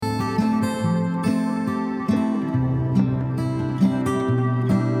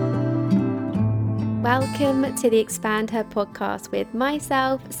Welcome to the Expand Her podcast with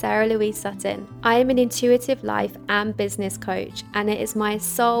myself, Sarah Louise Sutton. I am an intuitive life and business coach, and it is my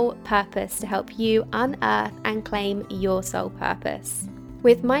sole purpose to help you unearth and claim your soul purpose.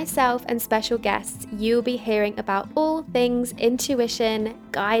 With myself and special guests, you'll be hearing about all things intuition,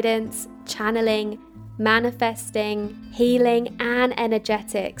 guidance, channeling, manifesting, healing, and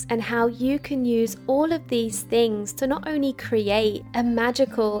energetics, and how you can use all of these things to not only create a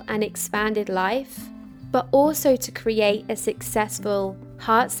magical and expanded life, but also to create a successful,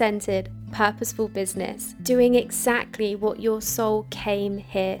 heart-centered, purposeful business, doing exactly what your soul came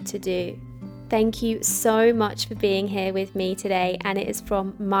here to do. Thank you so much for being here with me today, and it is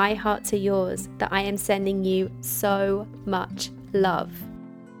from my heart to yours that I am sending you so much love.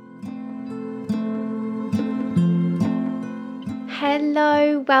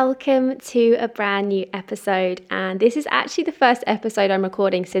 Hello, welcome to a brand new episode, and this is actually the first episode I'm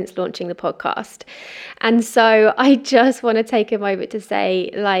recording since launching the podcast. And so I just want to take a moment to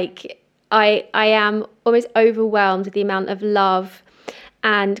say, I am almost overwhelmed with the amount of love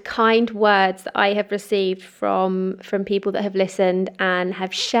and kind words that I have received from people that have listened and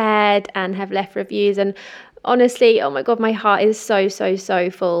have shared and have left reviews. And honestly, oh my God, my heart is so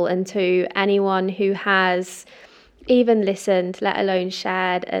full. And to anyone who has even listened, let alone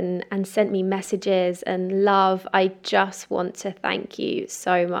shared and sent me messages and love, I just want to thank you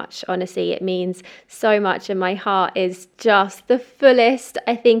so much. Honestly, it means so much, and my heart is just the fullest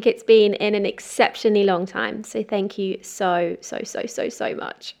I think it's been in an exceptionally long time. So thank you so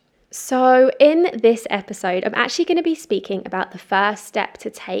much. So in this episode, I'm actually going to be speaking about the first step to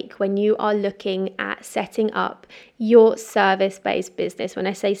take when you are looking at setting up your service-based business. When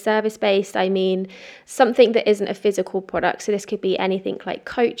I say service-based, I mean something that isn't a physical product. So this could be anything like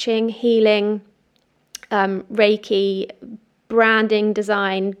coaching, healing, Reiki, branding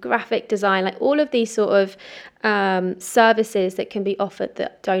design, graphic design, like all of these sort of services that can be offered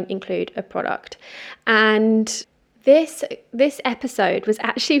that don't include a product. And this episode was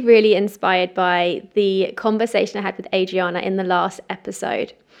actually really inspired by the conversation I had with Adriana in the last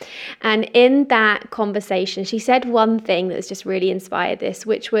episode. And in that conversation, she said one thing that's just really inspired this,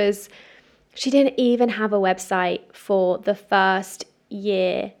 which was she didn't even have a website for the first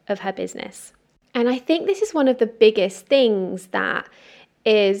year of her business. And I think this is one of the biggest things that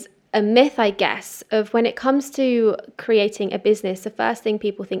is a myth, I guess, of when it comes to creating a business, the first thing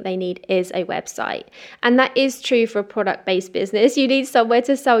people think they need is a website. And that is true for a product-based business. You need somewhere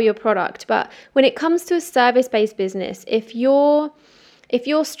to sell your product. But when it comes to a service-based business, if your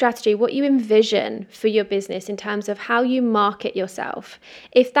strategy, what you envision for your business in terms of how you market yourself,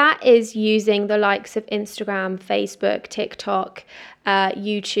 if that is using the likes of Instagram, Facebook, TikTok,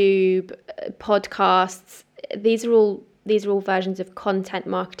 YouTube, podcasts, these are all versions of content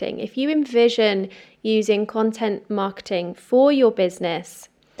marketing. If you envision using content marketing for your business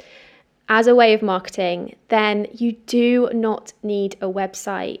as a way of marketing, then you do not need a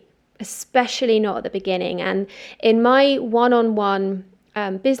website, especially not at the beginning. And in my one-on-one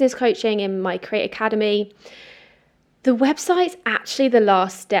business coaching in my Create Academy, the website's actually the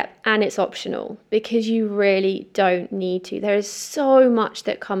last step, and it's optional because you really don't need to. There is so much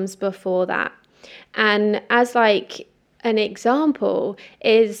that comes before that. And as an example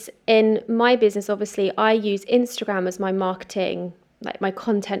is in my business, obviously, I use Instagram as my marketing, like my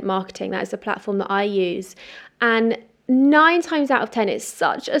content marketing. That is the platform that I use. And 9 times out of 10, it's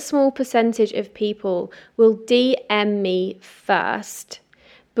such a small percentage of people will DM me first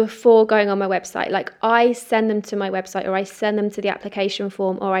before going on my website. Like I send them to my website, or I send them to the application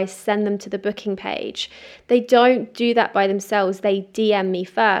form, or I send them to the booking page. They don't do that by themselves. They DM me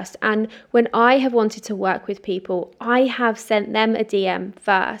first. And when I have wanted to work with people, I have sent them a DM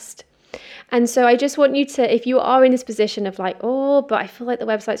first. And so I just want you to, if you are in this position of like, oh, but I feel like the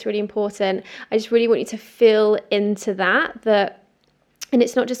website's really important, I just really want you to feel into that, and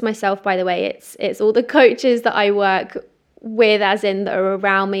it's not just myself, by the way, it's all the coaches that I work with, as in that are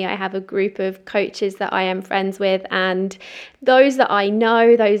around me. I have a group of coaches that I am friends with, and those that I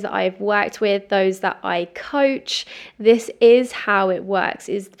know, those that I've worked with, those that I coach, this is how it works,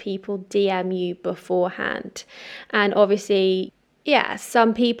 is people DM you beforehand. And obviously, yeah,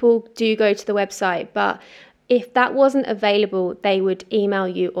 some people do go to the website, but if that wasn't available, they would email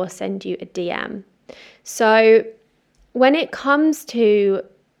you or send you a DM. So when it comes to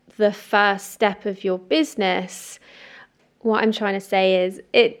the first step of your business, what I'm trying to say is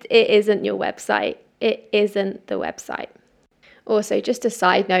it isn't your website. It isn't the website. Also, just a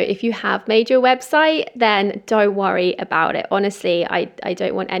side note, if you have made your website, then don't worry about it. Honestly, I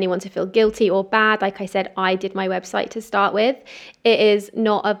don't want anyone to feel guilty or bad. Like I said, I did my website to start with. It is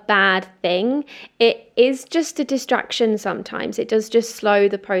not a bad thing. It is just a distraction sometimes. It does just slow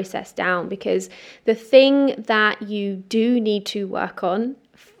the process down, because the thing that you do need to work on,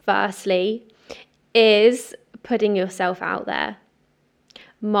 firstly, is putting yourself out there,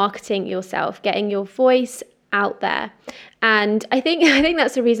 marketing yourself, getting your voice out there. And I think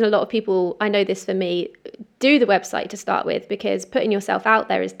that's the reason a lot of people, I know this for me, do the website to start with, because putting yourself out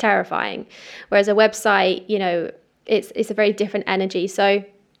there is terrifying. Whereas a website, it's a very different energy. So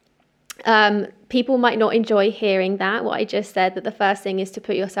people might not enjoy hearing that, what I just said, that the first thing is to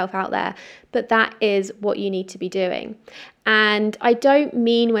put yourself out there, but that is what you need to be doing. And I don't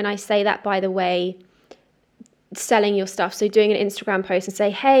mean, when I say that, by the way, selling your stuff, so doing an Instagram post and say,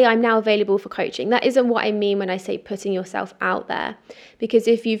 hey, I'm now available for coaching. That isn't what I mean when I say putting yourself out there. Because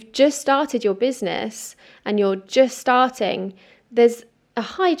if you've just started your business and you're just starting, there's a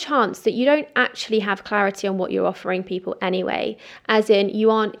high chance that you don't actually have clarity on what you're offering people anyway. As in,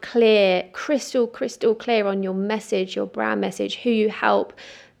 you aren't clear, crystal clear on your message, your brand message, who you help,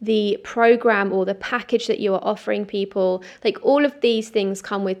 the program or the package that you are offering people. Like, all of these things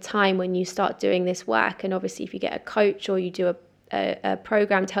come with time when you start doing this work. And obviously, if you get a coach or you do a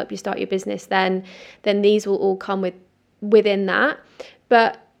program to help you start your business, then these will all come within that.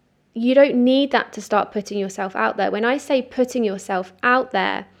 But you don't need that to start putting yourself out there. When I say putting yourself out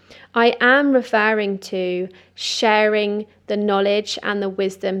there, I am referring to sharing the knowledge and the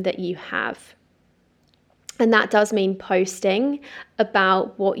wisdom that you have. And that does mean posting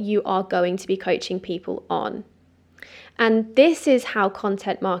about what you are going to be coaching people on. And this is how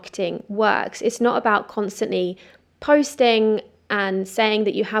content marketing works. It's not about constantly posting and saying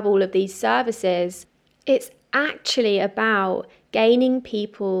that you have all of these services. It's actually about gaining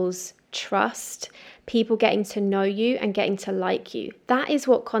people's trust, people getting to know you and getting to like you. That is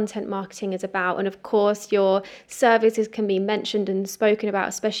what content marketing is about. And of course, your services can be mentioned and spoken about,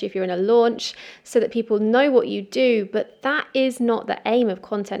 especially if you're in a launch, so that people know what you do. But that is not the aim of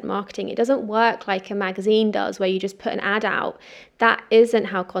content marketing. It doesn't work like a magazine does, where you just put an ad out. That isn't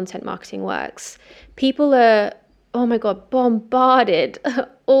how content marketing works. People are, oh my God, bombarded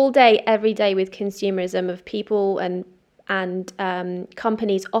all day, every day with consumerism of people and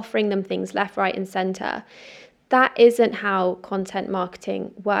companies offering them things left, right, and center. That isn't how content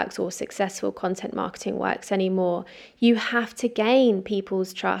marketing works, or successful content marketing works anymore. You have to gain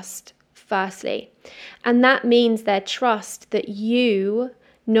people's trust firstly. And that means their trust that you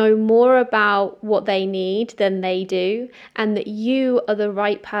know more about what they need than they do, and that you are the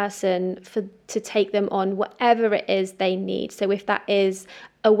right person to take them on whatever it is they need. So if that is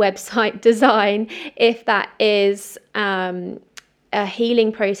a website design, if that is a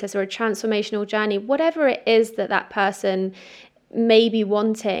healing process or a transformational journey, whatever it is that person may be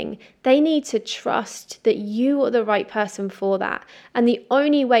wanting, they need to trust that you are the right person for that. And the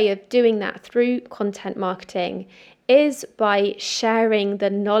only way of doing that through content marketing is by sharing the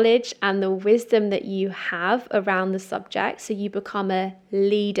knowledge and the wisdom that you have around the subject, so you become a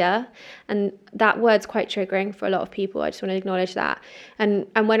leader. And that word's quite triggering for a lot of people. I just want to acknowledge that. And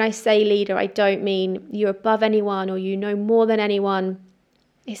when I say leader, I don't mean you're above anyone or you know more than anyone.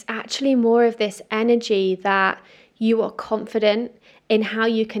 It's actually more of this energy that you are confident in how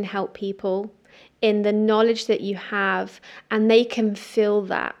you can help people, in the knowledge that you have, and they can feel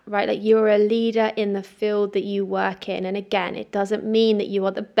that, right? Like, you're a leader in the field that you work in. And again, it doesn't mean that you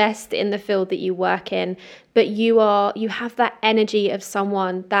are the best in the field that you work in, but you have that energy of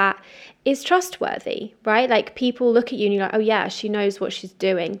someone that is trustworthy, right? Like, people look at you and you're like, oh yeah, she knows what she's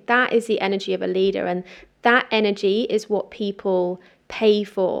doing. That is the energy of a leader. And that energy is what people pay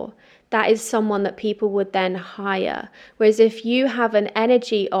for. That is someone that people would then hire. Whereas if you have an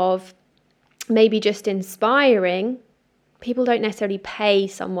energy of maybe just inspiring, people don't necessarily pay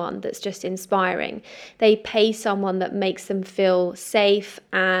someone that's just inspiring. They pay someone that makes them feel safe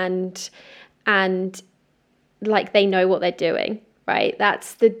and like they know what they're doing, right?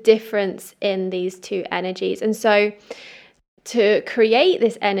 That's the difference in these two energies. And so to create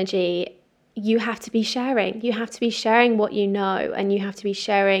this energy, you have to be sharing. You have to be sharing what you know, and you have to be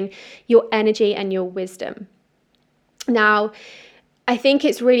sharing your energy and your wisdom. Now, I think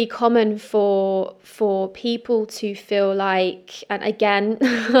it's really common for people to feel like, and again,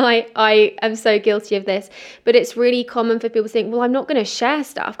 I am so guilty of this, but it's really common for people to think, well, I'm not going to share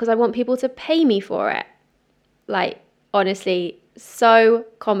stuff because I want people to pay me for it. Like, honestly, so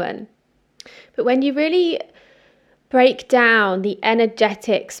common. But when you really break down the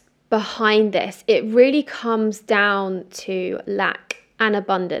energetics behind this, it really comes down to lack and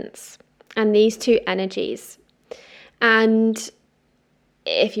abundance and these two energies. And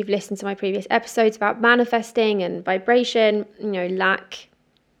if you've listened to my previous episodes about manifesting and vibration, lack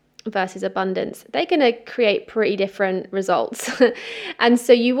versus abundance, they're going to create pretty different results. And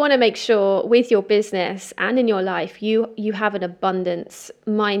so you want to make sure with your business and in your life, you have an abundance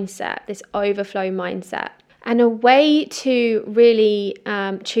mindset, this overflow mindset. And a way to really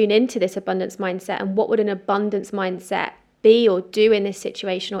tune into this abundance mindset and what would an abundance mindset be or do in this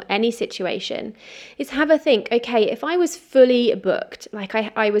situation or any situation is have a think, okay, if I was fully booked, like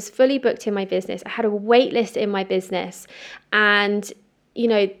I was fully booked in my business, I had a wait list in my business, and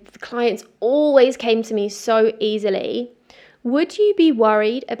the clients always came to me so easily, would you be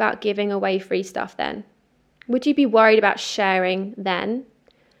worried about giving away free stuff then? Would you be worried about sharing then?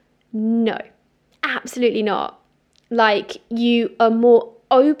 No, absolutely not. Like, you are more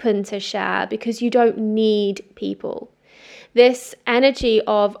open to share because you don't need people. This energy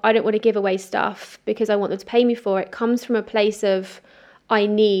of I don't want to give away stuff because I want them to pay me for it comes from a place of I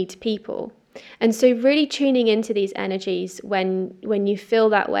need people. And so really tuning into these energies when you feel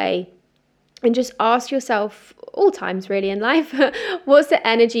that way, and just ask yourself all times really in life, what's the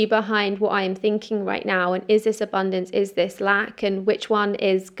energy behind what I am thinking right now? And is this abundance? Is this lack? And which one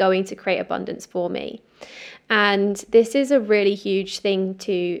is going to create abundance for me? And this is a really huge thing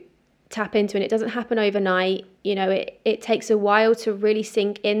to tap into, and it doesn't happen overnight. It takes a while to really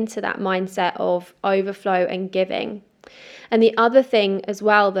sink into that mindset of overflow and giving. And the other thing as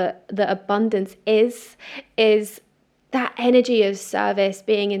well that abundance is that energy of service,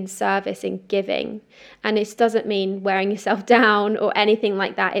 being in service and giving. And this doesn't mean wearing yourself down or anything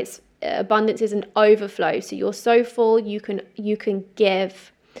like that. It's abundance is an overflow. So you're so full, you can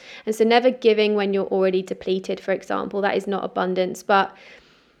give. And so never giving when you're already depleted, for example, that is not abundance. But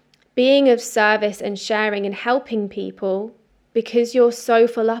being of service and sharing and helping people because you're so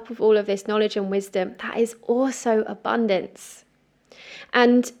full up of all of this knowledge and wisdom, that is also abundance.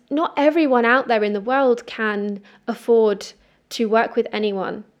 And not everyone out there in the world can afford to work with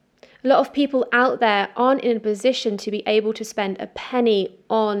anyone. A lot of people out there aren't in a position to be able to spend a penny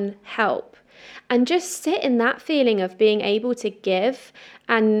on help. And just sit in that feeling of being able to give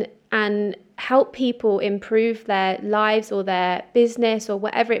and help people improve their lives or their business or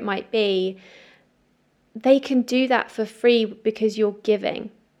whatever it might be. They can do that for free because you're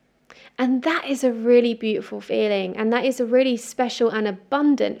giving. And that is a really beautiful feeling. And that is a really special and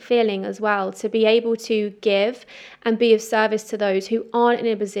abundant feeling as well, to be able to give and be of service to those who aren't in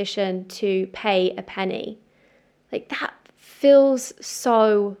a position to pay a penny. Like, that feels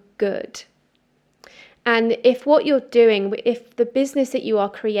so good. And if what you're doing, if the business that you are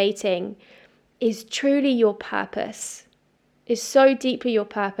creating is truly your purpose, is so deeply your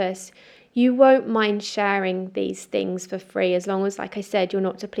purpose, you won't mind sharing these things for free, as long as, like I said, you're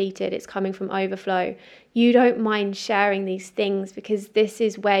not depleted, it's coming from overflow. You don't mind sharing these things because this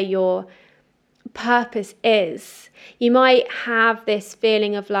is where your purpose is. You might have this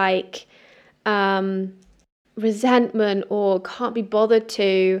feeling of like resentment or can't be bothered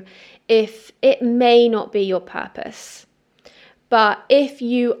to, if it may not be your purpose. But if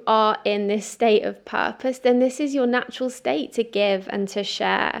you are in this state of purpose, then this is your natural state to give and to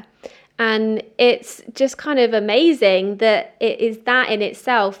share. And it's just kind of amazing that it is that in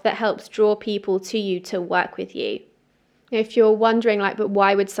itself that helps draw people to you to work with you. If you're wondering, like, but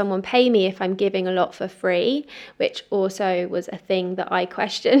why would someone pay me if I'm giving a lot for free? Which also was a thing that I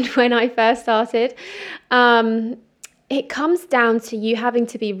questioned when I first started. It comes down to you having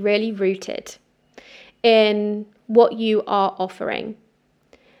to be really rooted in what you are offering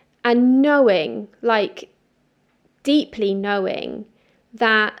and knowing, like deeply knowing,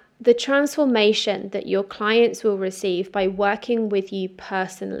 that the transformation that your clients will receive by working with you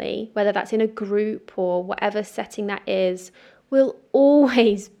personally, whether that's in a group or whatever setting that is, will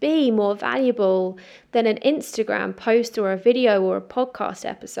always be more valuable than an Instagram post or a video or a podcast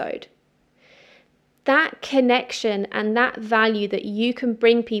episode. That connection and that value that you can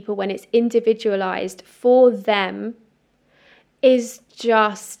bring people when it's individualized for them is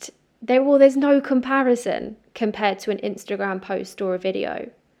just, there's no comparison compared to an Instagram post or a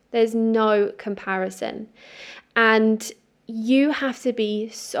video. There's no comparison. And you have to be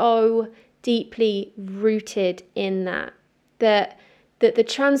so deeply rooted in that the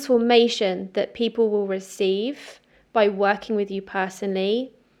transformation that people will receive by working with you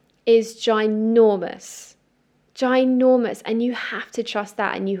personally is ginormous. And you have to trust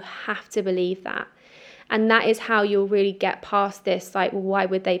that, and you have to believe that. And that is how you'll really get past this, like, well, why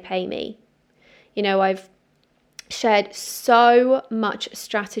would they pay me? I've shared so much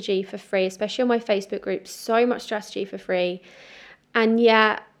strategy for free, especially on my Facebook group, so much strategy for free. And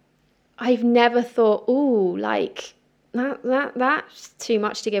yet I've never thought, ooh, like that's too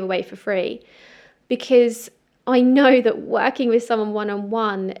much to give away for free, because I know that working with someone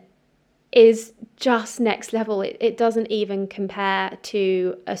one-on-one is just next level. It doesn't even compare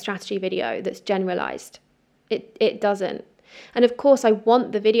to a strategy video that's generalized. It doesn't. And of course, I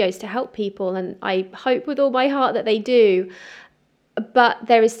want the videos to help people, and I hope with all my heart that they do. But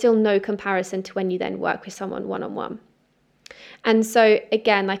there is still no comparison to when you then work with someone one-on-one. And so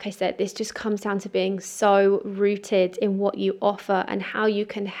again, like I said, this just comes down to being so rooted in what you offer and how you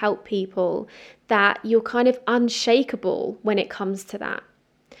can help people, that you're kind of unshakable when it comes to that.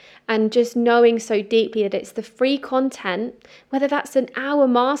 And just knowing so deeply that it's the free content, whether that's an hour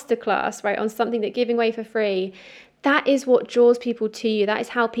masterclass, right, on something that giving away for free, that is what draws people to you. That is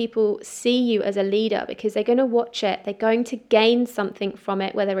how people see you as a leader, because they're going to watch it. They're going to gain something from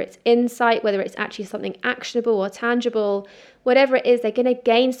it, whether it's insight, whether it's actually something actionable or tangible, whatever it is, they're going to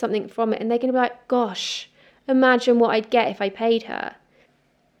gain something from it. And they're going to be like, gosh, imagine what I'd get if I paid her.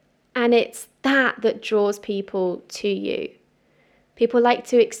 And it's that draws people to you. People like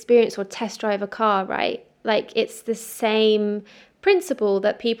to experience or test drive a car, right? Like, it's the same principle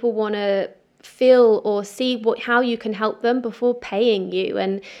that people want to feel or see how you can help them before paying you.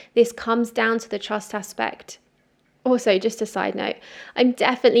 And this comes down to the trust aspect. Also, just a side note, I'm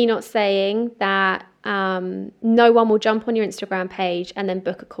definitely not saying that no one will jump on your Instagram page and then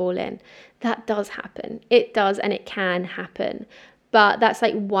book a call in. That does happen. It does, and it can happen. But that's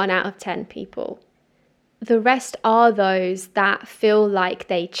like 1 out of 10 people. The rest are those that feel like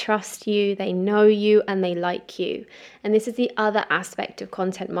they trust you, they know you, and they like you. And this is the other aspect of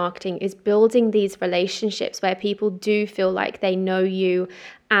content marketing, is building these relationships where people do feel like they know you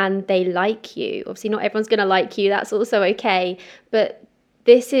and they like you. Obviously, not everyone's going to like you. That's also okay. But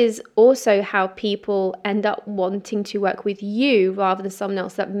this is also how people end up wanting to work with you rather than someone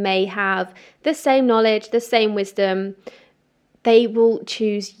else that may have the same knowledge, the same wisdom. They will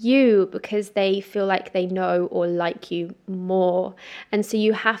choose you because they feel like they know or like you more. And so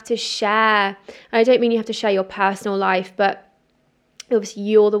you have to share. I don't mean you have to share your personal life, but obviously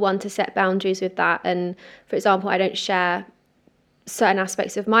you're the one to set boundaries with that. And for example, I don't share certain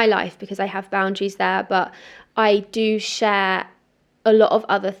aspects of my life because I have boundaries there, but I do share a lot of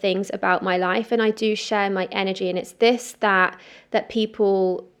other things about my life, and I do share my energy. And it's this that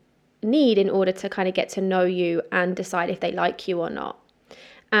people need in order to kind of get to know you and decide if they like you or not.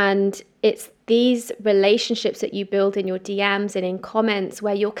 And it's these relationships that you build in your DMs and in comments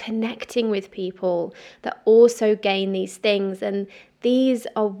where you're connecting with people that also gain these things. And these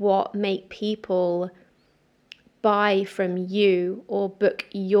are what make people buy from you or book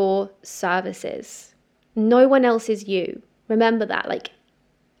your services. No one else is you. Remember that. Like,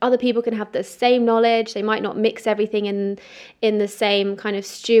 other people can have the same knowledge. They might not mix everything in the same kind of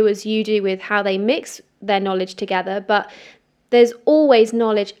stew as you do with how they mix their knowledge together. But there's always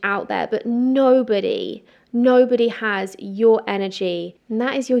knowledge out there, but nobody has your energy. And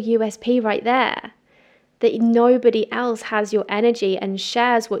that is your USP right there. That nobody else has your energy and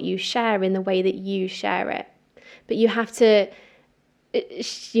shares what you share in the way that you share it. But you have to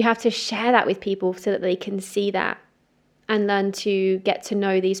share that with people so that they can see that and learn to get to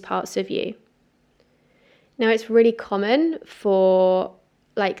know these parts of you. Now, it's really common for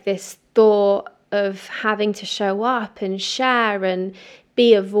like this thought of having to show up and share and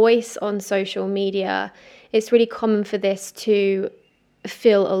be a voice on social media. It's really common for this to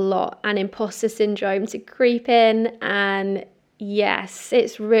feel a lot, and imposter syndrome to creep in. And yes,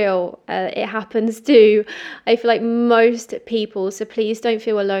 it's real. It happens to, I feel like, most people. So please don't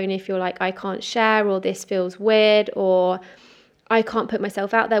feel alone if you're like, I can't share, or this feels weird, or I can't put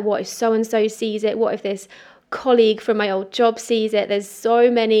myself out there. What if so-and-so sees it? What if this colleague from my old job sees it? There's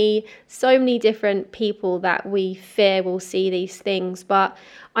so many different people that we fear will see these things. But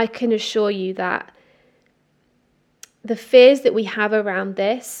I can assure you that the fears that we have around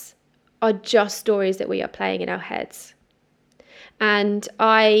this are just stories that we are playing in our heads. And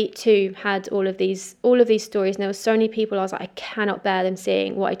I too had all of these stories, and there were so many people I was like, I cannot bear them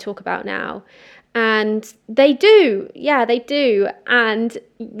seeing what I talk about now. And they do, yeah, they do. And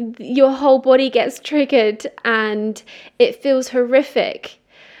your whole body gets triggered and it feels horrific.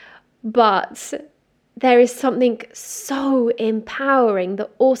 But there is something so empowering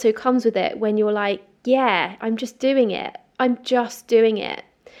that also comes with it when you're like, yeah, I'm just doing it.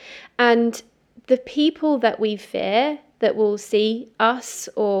 And the people that we fear that will see us,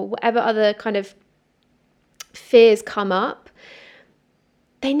 or whatever other kind of fears come up,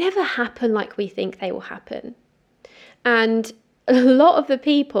 they never happen like we think they will happen. And a lot of the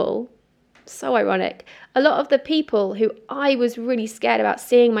people, so ironic, a lot of the people who I was really scared about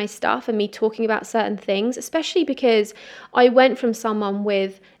seeing my stuff and me talking about certain things, especially because I went from someone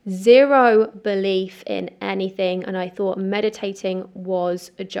with zero belief in anything and I thought meditating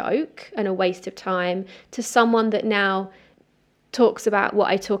was a joke and a waste of time, to someone that now talks about what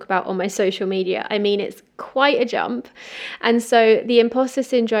I talk about on my social media. I mean, it's quite a jump. And so the imposter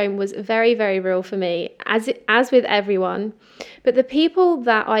syndrome was very, very real for me, as with everyone. But the people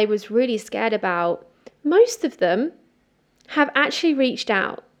that I was really scared about, most of them have actually reached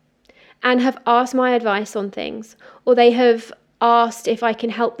out and have asked my advice on things, or they have asked if I can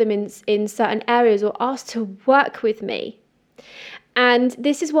help them in certain areas, or asked to work with me. And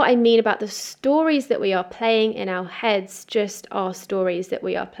this is what I mean about the stories that we are playing in our heads, just are stories that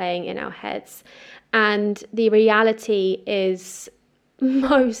we are playing in our heads. And the reality is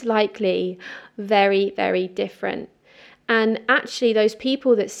most likely very, very different. And actually, those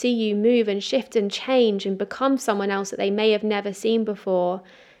people that see you move and shift and change and become someone else that they may have never seen before,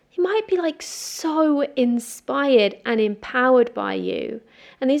 they might be like so inspired and empowered by you.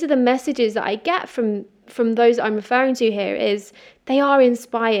 And these are the messages that I get from those I'm referring to here, is they are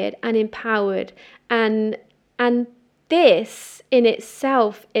inspired and empowered, and this in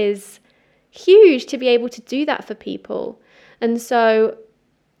itself is huge to be able to do that for people. And so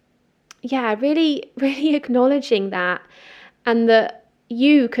yeah, really acknowledging that, and that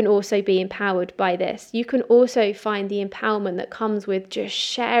you can also be empowered by this. You can also find the empowerment that comes with just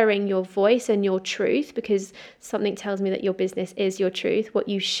sharing your voice and your truth, because something tells me that your business is your truth. What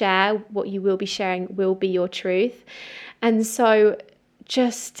you share, what you will be sharing, will be your truth. And so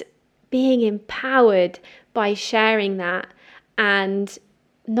just being empowered by sharing that, and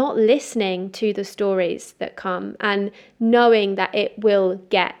not listening to the stories that come, and knowing that it will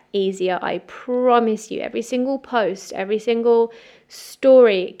get easier. I promise you, every single post, every single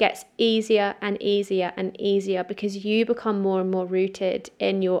story gets easier and easier and easier, because you become more and more rooted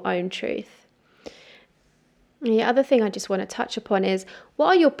in your own truth. The other thing I just want to touch upon is,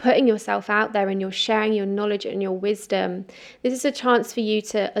 while you're putting yourself out there and you're sharing your knowledge and your wisdom, this is a chance for you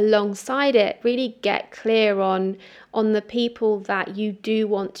to, alongside it, really get clear on the people that you do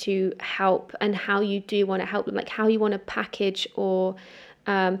want to help and how you do want to help them, like how you want to package or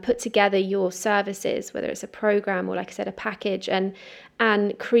put together your services, whether it's a program or, like I said, a package, and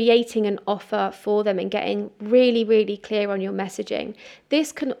creating an offer for them and getting really, really clear on your messaging.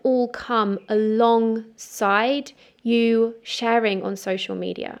 This can all come alongside you sharing on social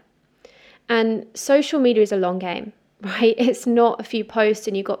media. And social media is a long game, right? It's not a few posts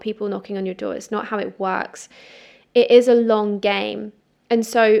and you've got people knocking on your door. It's not how it works. It is a long game. And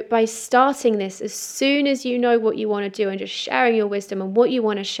so by starting this, as soon as you know what you want to do and just sharing your wisdom and what you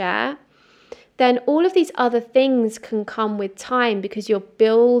want to share, then all of these other things can come with time, because you're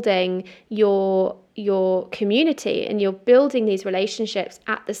building your community and you're building these relationships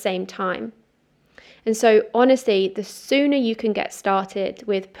at the same time. And so honestly, the sooner you can get started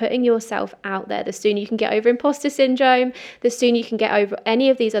with putting yourself out there, the sooner you can get over imposter syndrome, the sooner you can get over any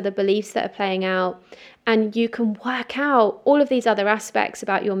of these other beliefs that are playing out, and you can work out all of these other aspects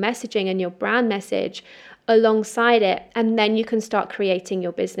about your messaging and your brand message alongside it. And then you can start creating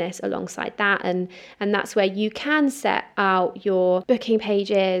your business alongside that. And that's where you can set out your booking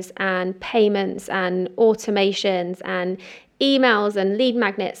pages and payments and automations and emails and lead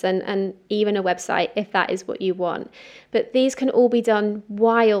magnets and even a website, if that is what you want. But these can all be done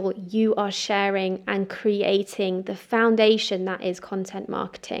while you are sharing and creating the foundation that is content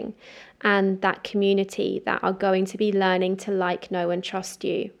marketing, and that community that are going to be learning to like, know, and trust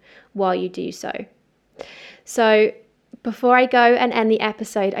you while you do so. So before I go and end the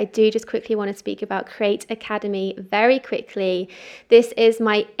episode, I do just quickly want to speak about Create Academy very quickly. This is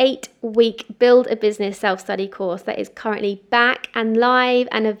my 8-week Build a Business self-study course that is currently back and live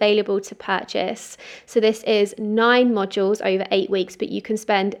and available to purchase. So this is 9 modules over 8 weeks, but you can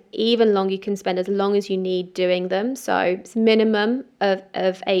spend even longer. You can spend as long as you need doing them. So it's minimum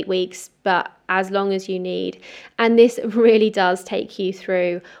of 8 weeks, but as long as you need. And this really does take you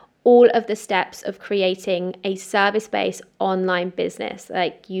through all of the steps of creating a service-based online business.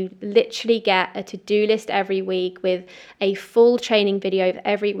 Like, you literally get a to-do list every week with a full training video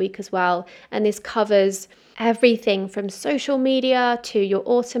every week as well. And this covers everything from social media to your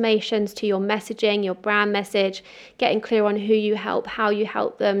automations, to your messaging, your brand message, getting clear on who you help, how you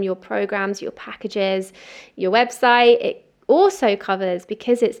help them, your programs, your packages, your website. It also covers,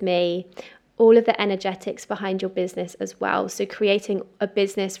 because it's me, all of the energetics behind your business as well. So creating a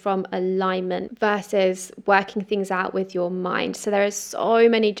business from alignment versus working things out with your mind. So there are so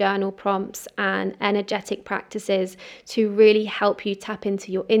many journal prompts and energetic practices to really help you tap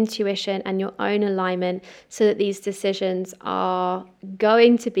into your intuition and your own alignment so that these decisions are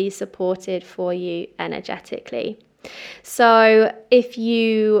going to be supported for you energetically. So if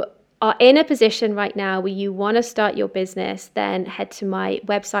you are in a position right now where you want to start your business, then head to my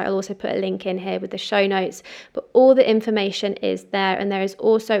website. I'll also put a link in here with the show notes, but all the information is there. And there is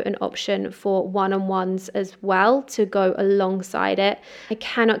also an option for one-on-ones as well to go alongside it. I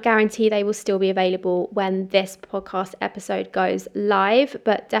cannot guarantee they will still be available when this podcast episode goes live,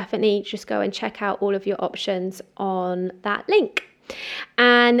 but definitely just go and check out all of your options on that link.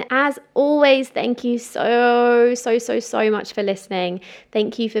 And as always, thank you so much for listening.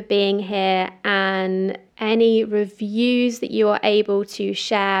 Thank you for being here, and any reviews that you are able to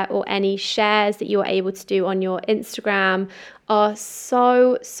share or any shares that you are able to do on your Instagram are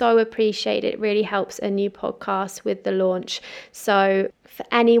so appreciated. It really helps a new podcast with the launch. So for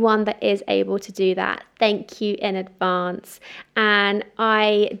anyone that is able to do that, thank you in advance. And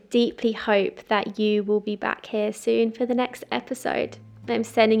I deeply hope that you will be back here soon for the next episode. I'm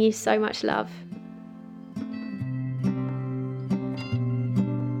sending you so much love.